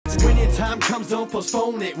time comes, don't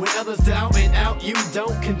postpone it. When others doubt and out, you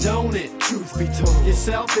don't condone it. Truth be told,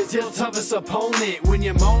 yourself is your toughest opponent. When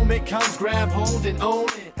your moment comes, grab hold and own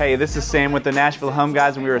it. Hey, this is Sam with the Nashville Home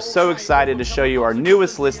Guys, and we are so excited to show you our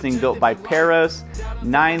newest listing built by Peros,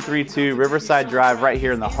 932 Riverside Drive, right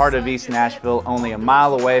here in the heart of East Nashville, only a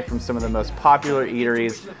mile away from some of the most popular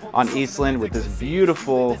eateries on Eastland, with this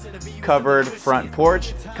beautiful covered front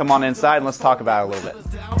porch. Come on inside and let's talk about it a little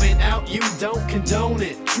bit. You don't condone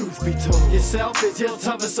it. Truth be told, yourself is your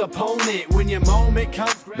toughest opponent. When your moment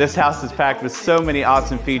comes. This house is packed with so many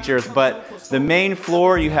awesome features, but the main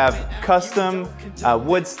floor, you have custom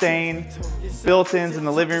wood stain, built-ins in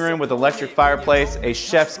the living room with electric fireplace, a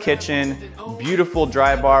chef's kitchen, beautiful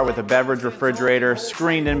dry bar with a beverage refrigerator,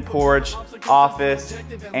 screened-in porch, office,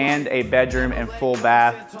 and a bedroom and full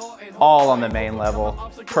bath, all on the main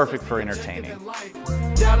level, perfect for entertaining.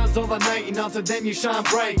 Doubters overnight and onto them you shine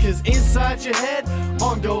bright, cause inside your head,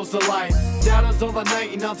 on goes the light. Doubters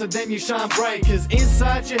overnight and onto them you shine bright, cause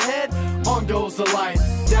inside your head, on goes the light.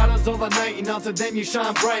 Doubters overnight and onto them you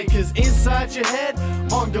shine bright, cause inside your head,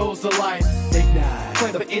 on goes the light. Ignite.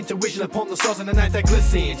 Flame for intuition upon the stars in the night that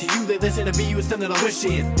glisten. To you they listen, to be you is something I'm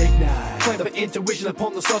wishing. Ignite. Flame for intuition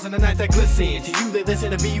upon the stars in the night that glisten. To you they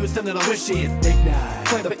listen, to be you is something I'm wishing. Ignite.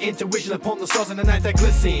 Flame for intuition upon the stars in the night that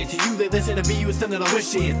glisten. To you they listen, to be you is something I'm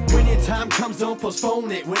wishing. When your time comes, don't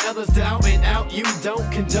postpone it. When others doubt and out, you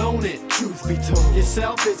don't condone it. Truth be told,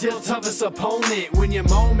 yourself is your toughest opponent. When your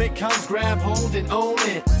moment comes, grab hold and own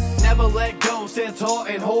it. Never let go, stand tall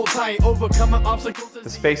and hold tight, overcoming obstacles. The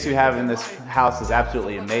space you have in this house is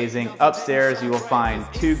absolutely amazing. Upstairs you will find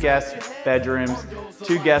 2 guest bedrooms,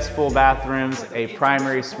 2 guest full bathrooms, a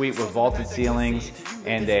primary suite with vaulted ceilings,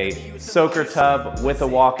 and a soaker tub with a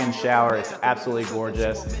walk-in shower. It's absolutely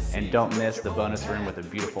gorgeous, and don't miss the bonus room with a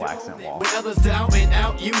beautiful accent wall. When others doubt and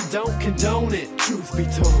out, you don't condone it. Truth be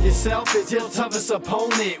told, yourself is your toughest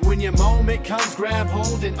opponent. When your moment comes, grab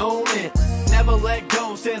hold and own it. Never let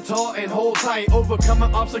go, stand tall and hold tight,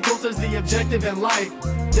 overcoming obstacles is the objective in life.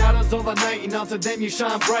 Doubters overnight and onto them you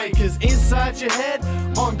shine bright, cause inside your head,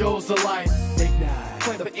 on goes the light. Ignite.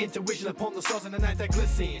 Flame for intuition upon the stars in the night that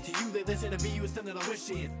glisten. To you they listen, to be you is something I'm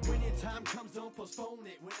wishing. When your time comes, don't postpone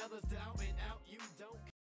it. When others doubt and out, you don't